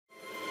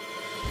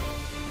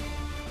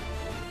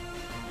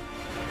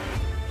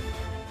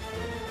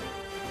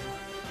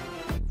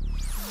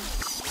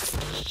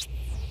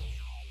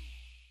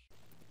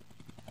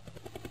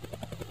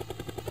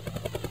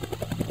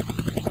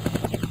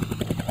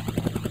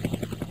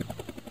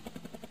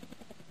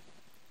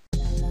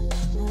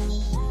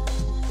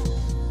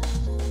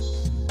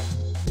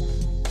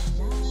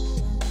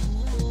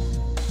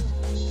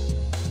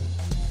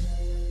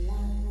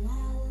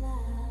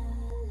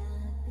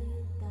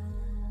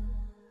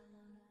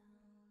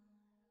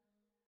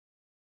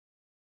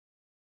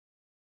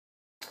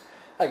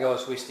Hey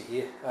guys, Westy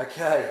here.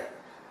 Okay,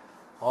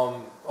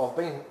 I've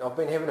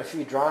been having a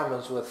few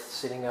dramas with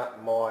setting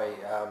up my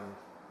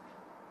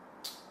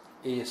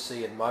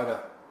ESC and motor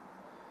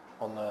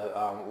on the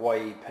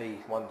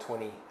YEP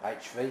 120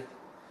 HV,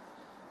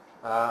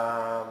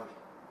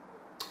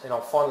 and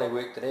I've finally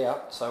worked it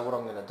out. So what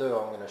I'm going to do,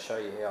 I'm going to show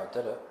you how I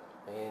did it,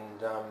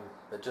 and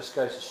it just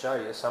goes to show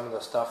you some of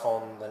the stuff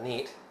on the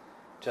net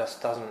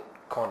just doesn't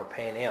kind of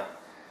pan out.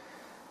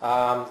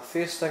 The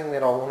first thing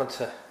that I wanted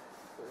to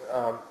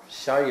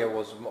show you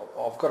was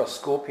I've got a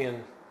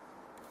Scorpion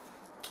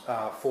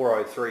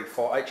 403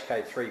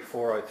 HK3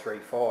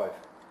 4035,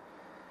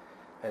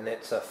 and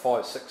that's a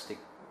 560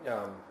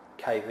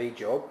 kV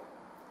job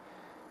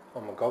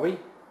on my gobby,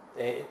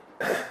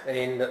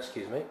 and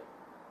excuse me,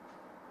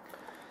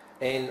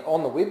 and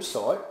on the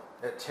website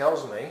it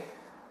tells me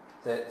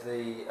that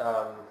the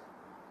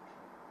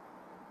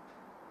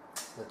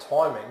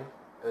timing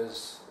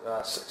is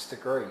 6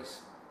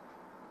 degrees,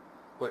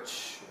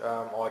 which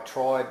I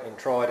tried and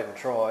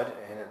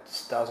it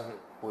just doesn't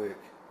work.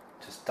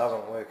 Just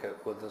doesn't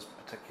work with this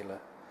particular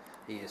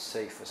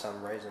ESC for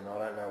some reason. I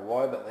don't know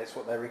why, but that's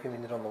what they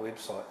recommended on the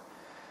website.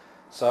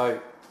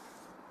 So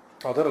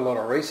I did a lot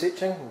of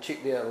researching and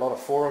checked out a lot of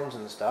forums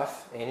and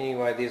stuff, and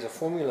anyway, there's a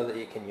formula that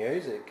you can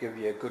use that gives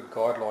you a good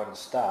guideline to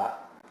start,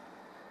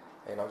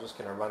 and I'm just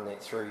going to run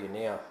that through you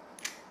now.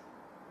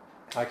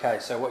 Okay,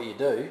 so what you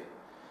do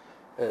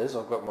is,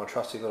 I've got my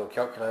trusty little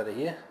calculator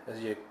here,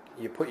 is you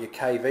put your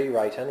kV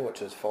rate in,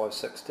 which is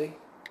 560,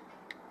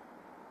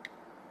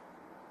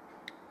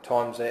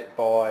 times that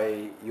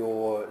by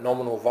your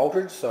nominal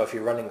voltage. So if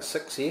you're running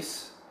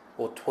 6S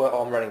or 12,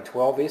 I'm running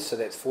 12S, so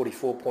that's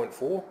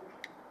 44.4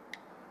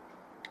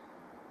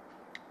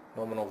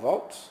 nominal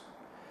volts,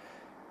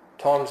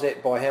 times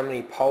that by how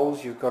many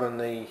poles you've got in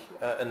the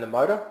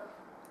motor.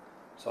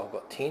 So I've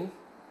got 10.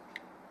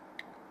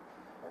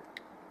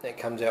 That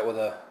comes out with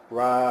a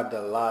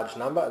rather large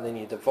number, and then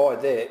you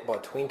divide that by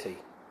 20.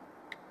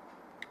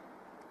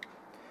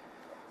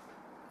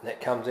 And that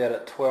comes out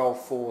at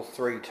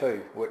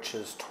 12,432, which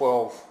is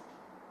 12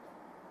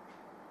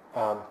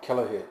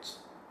 kilohertz.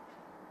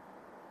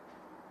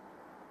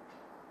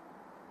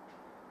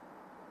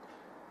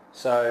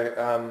 So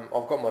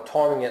I've got my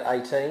timing at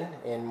 18,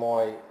 and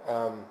my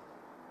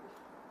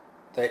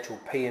the actual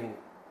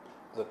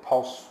the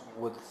pulse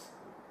with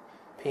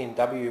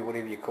PNW,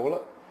 whatever you call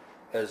it,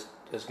 is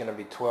going to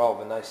be 12,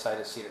 and they say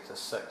to set it to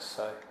 6.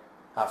 So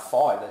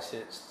 5. They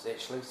said it's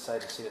actually say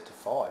to set it to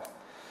 5.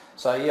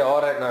 So yeah,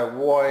 I don't know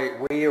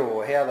where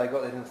or how they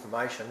got that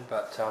information,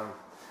 but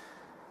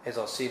as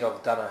I said,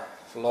 I've done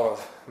a lot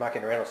of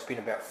mucking around. I spent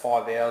about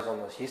 5 hours on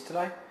this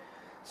yesterday,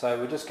 so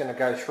we're just going to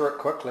go through it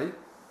quickly,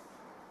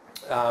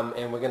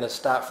 and we're going to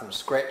start from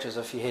scratch as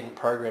if you hadn't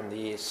programmed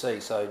the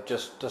ESC, so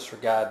just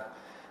disregard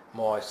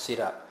my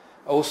setup.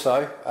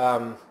 Also,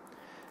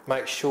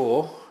 make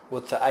sure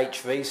with the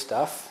HV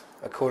stuff,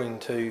 according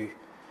to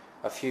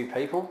a few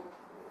people,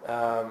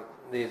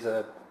 there's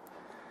a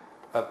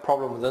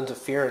problem with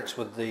interference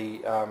with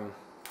the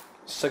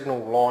signal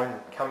line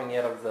coming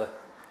out of the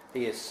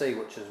ESC,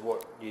 which is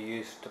what you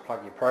use to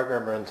plug your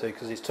programmer into,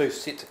 because there's two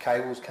sets of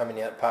cables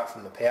coming out apart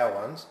from the power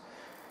ones.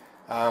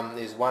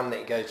 There's one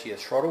that goes to your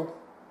throttle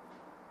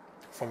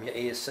from your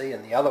ESC,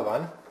 and the other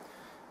one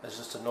is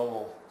just a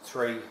normal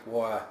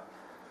 3-wire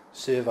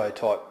servo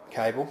type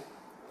cable,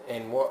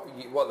 and what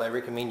they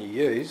recommend you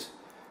use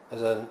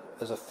is a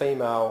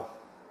female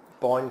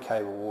bind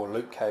cable or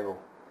loop cable,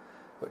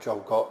 which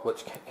I've got,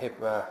 which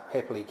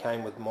happily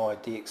came with my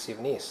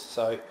DX7S,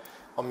 so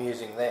I'm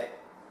using that.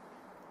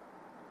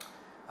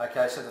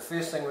 Okay, so the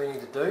first thing we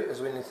need to do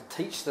is we need to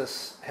teach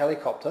this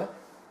helicopter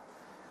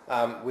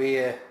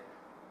where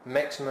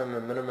maximum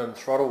and minimum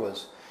throttle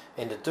is,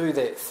 and to do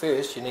that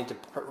first you need to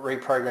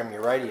reprogram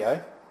your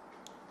radio,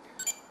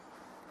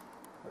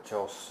 which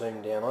I'll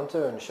zoom down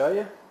onto and show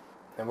you.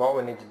 And what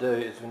we need to do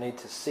is we need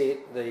to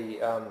set the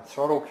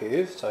throttle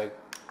curve, so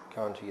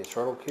go into your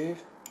throttle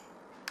curve,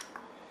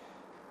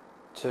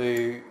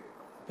 to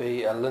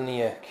be a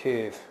linear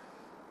curve.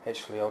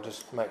 Actually, I'll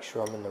just make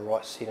sure I'm in the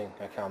right setting.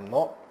 Okay, I'm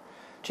not.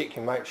 Check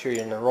and make sure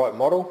you're in the right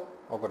model.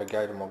 I've got to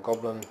go to my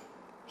Goblin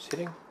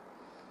setting,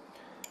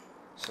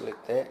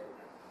 select that,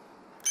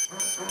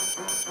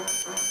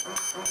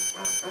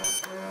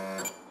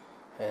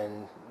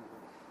 and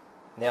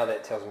now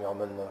that tells me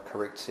I'm in the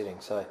correct setting.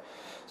 So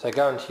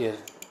go into your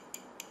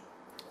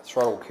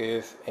throttle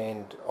curve,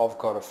 and I've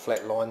got a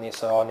flat line there,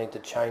 so I need to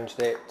change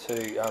that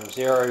to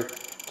 0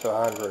 to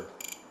 100.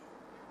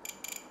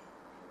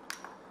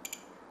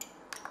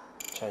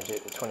 Change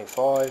that to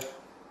 25,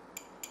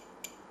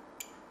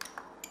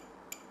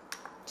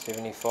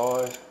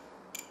 75,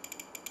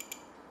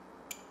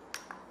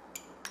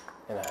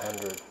 and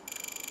 100.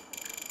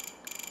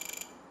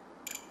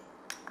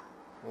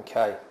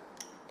 Okay,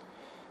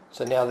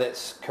 so now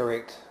that's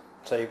correct.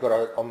 So you've got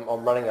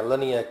I'm running a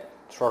linear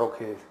throttle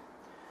curve,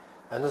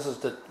 and this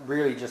is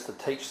really just to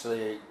teach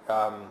the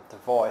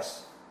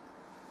device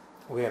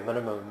where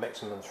minimum and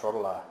maximum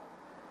throttle are.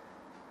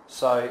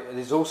 So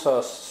there's also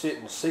a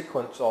certain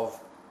sequence of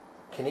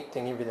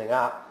connecting everything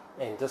up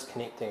and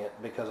disconnecting it,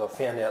 because I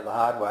found out the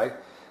hard way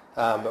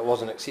it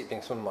wasn't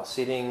accepting some of my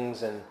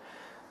settings. And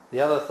the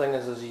other thing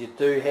is you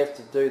do have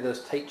to do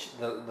this, teach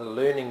the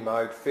learning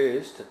mode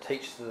first to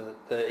teach the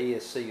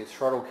ESC your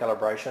throttle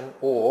calibration,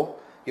 or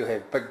you'll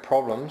have big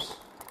problems,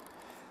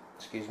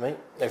 excuse me,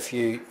 if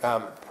you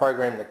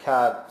program the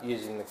card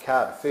using the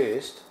card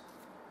first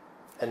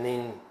and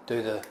then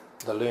do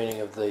the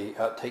learning of the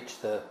teach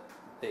the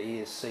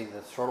ESC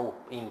the throttle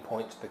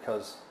endpoints,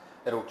 because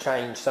it'll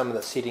change some of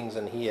the settings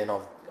in here, and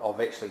I've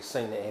actually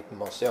seen that happen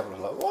myself. I was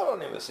like, what, I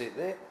never said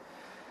that.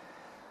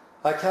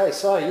 Okay,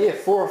 so yeah,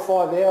 4 or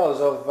 5 hours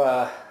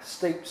of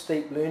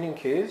steep learning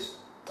curves.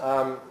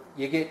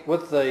 You get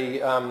with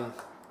the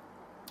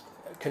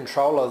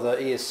controller,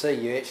 the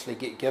ESC, you actually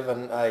get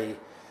given a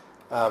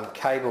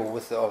cable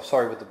with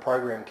the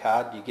program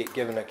card. You get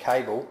given a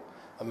cable,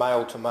 a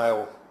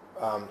male-to-male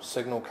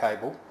signal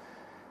cable,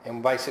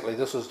 and basically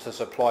this is to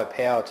supply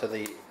power to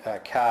the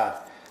card.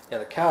 Now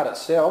the card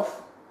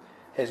itself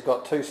has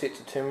got 2 sets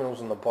of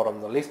terminals on the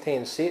bottom. The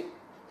left-hand set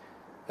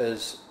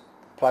is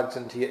plugged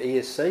into your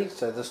ESC,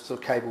 so this little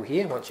cable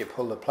here once you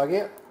pull the plug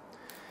out,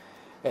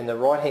 and the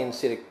right hand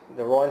set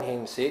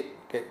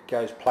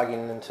goes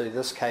plugging into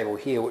this cable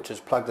here, which is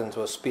plugged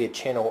into a spare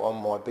channel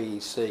on my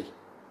BEC.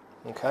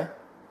 Okay,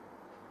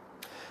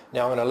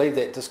 now I'm going to leave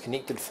that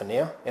disconnected for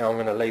now, and I'm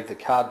going to leave the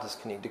card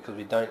disconnected because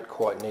we don't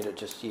quite need it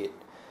just yet.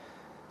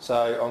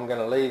 So I'm going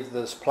to leave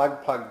this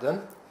plug plugged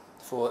in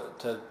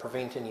to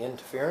prevent any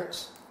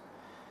interference.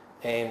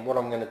 And what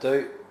I'm going to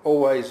do,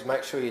 always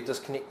make sure you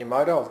disconnect your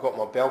motor. I've got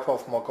my belt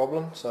off my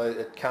Goblin so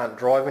it can't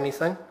drive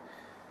anything.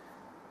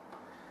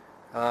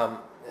 So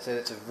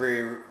that's a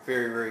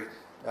very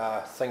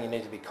thing you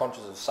need to be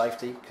conscious of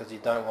safety, because you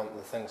don't want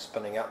the thing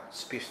spinning up,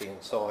 especially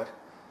inside,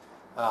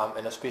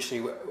 and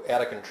especially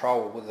out of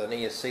control with an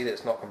ESC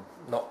that's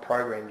not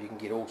programmed. You can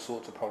get all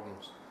sorts of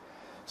problems.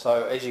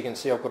 So as you can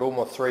see, I've got all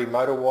my 3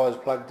 motor wires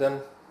plugged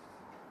in.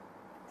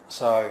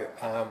 So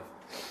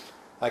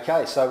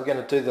okay, so we're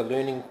going to do the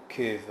learning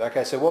curve.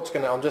 Okay, so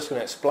I'm just going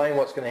to explain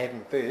what's going to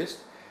happen first.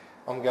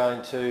 I'm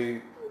going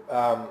to,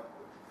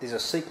 there's a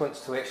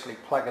sequence to actually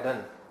plug it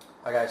in.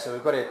 Okay, so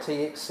we've got our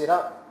TX set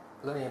up,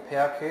 linear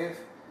power curve.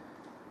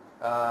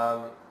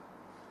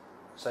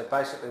 So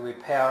basically we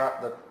power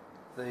up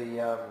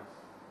the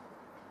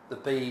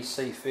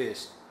BEC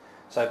first.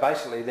 So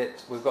basically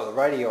we've got the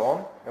radio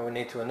on, and we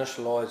need to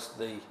initialise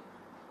the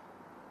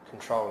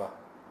controller.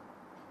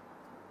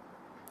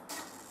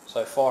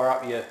 So fire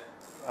up your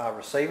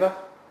receiver,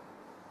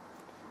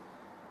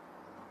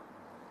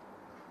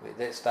 let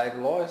that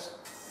stabilise.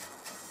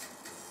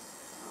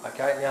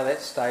 Okay, now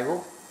that's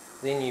stable.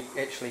 Then you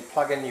actually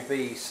plug in your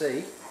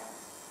BEC,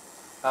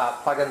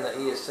 plug in the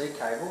ESC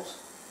cables,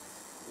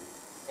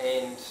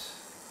 and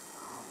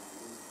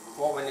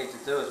what we need to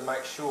do is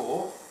make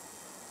sure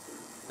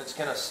it's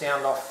going to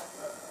sound off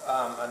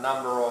a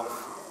number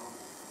of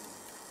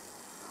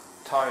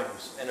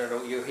tones, and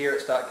you'll hear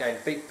it start going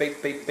beep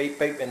beep beep beep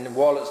beep, and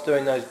while it's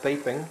doing those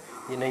beeping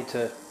you need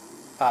to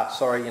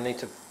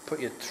put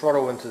your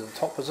throttle into the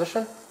top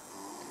position,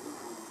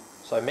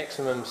 so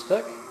maximum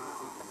stick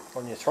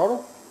on your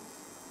throttle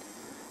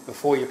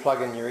before you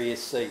plug in your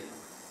ESC.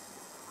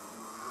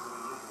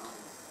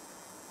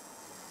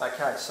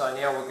 Okay, so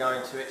now we're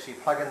going to actually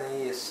plug in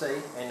the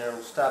ESC, and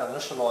it'll start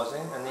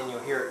initialising, and then you'll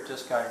hear it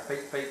just going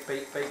beep beep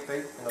beep beep beep,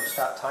 and it'll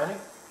start toning.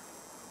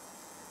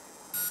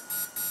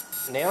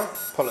 Now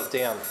pull it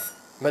down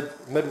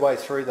midway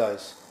through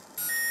those.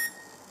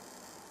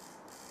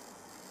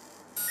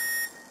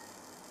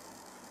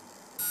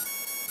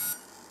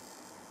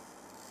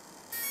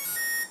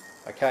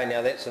 Okay,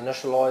 now that's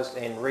initialised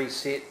and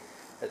reset.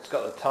 It's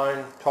got the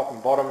tone top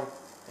and bottom,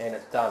 and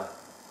it's done.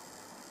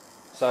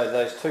 So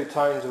those 2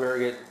 tones where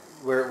it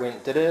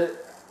went did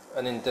it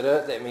and then did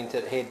it, that means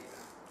it had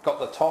got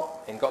the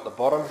top and got the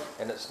bottom,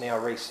 and it's now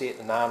reset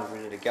and armed,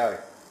 ready to go.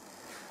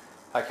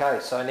 Okay,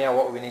 so now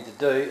what we need to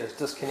do is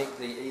disconnect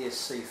the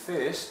ESC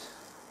first,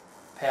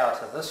 power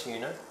to this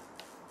unit,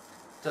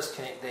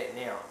 disconnect that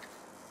now.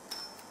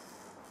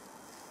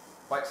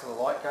 Wait till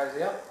the light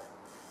goes out.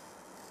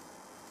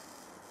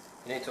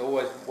 You need to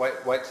always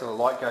wait till the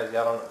light goes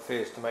out on it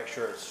first to make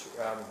sure it's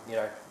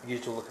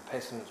used all the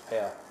capacitance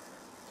power.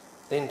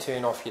 Then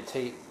turn off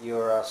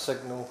your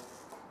signal,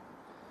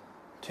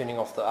 turning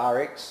off the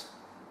RX,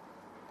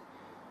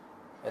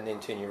 and then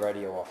turn your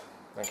radio off.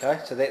 Okay,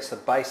 so that's the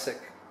basic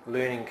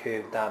learning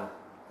curve done.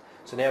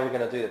 So now we're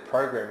going to do the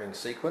programming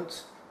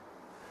sequence,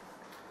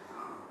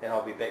 and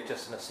I'll be back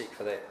just in a sec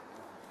for that.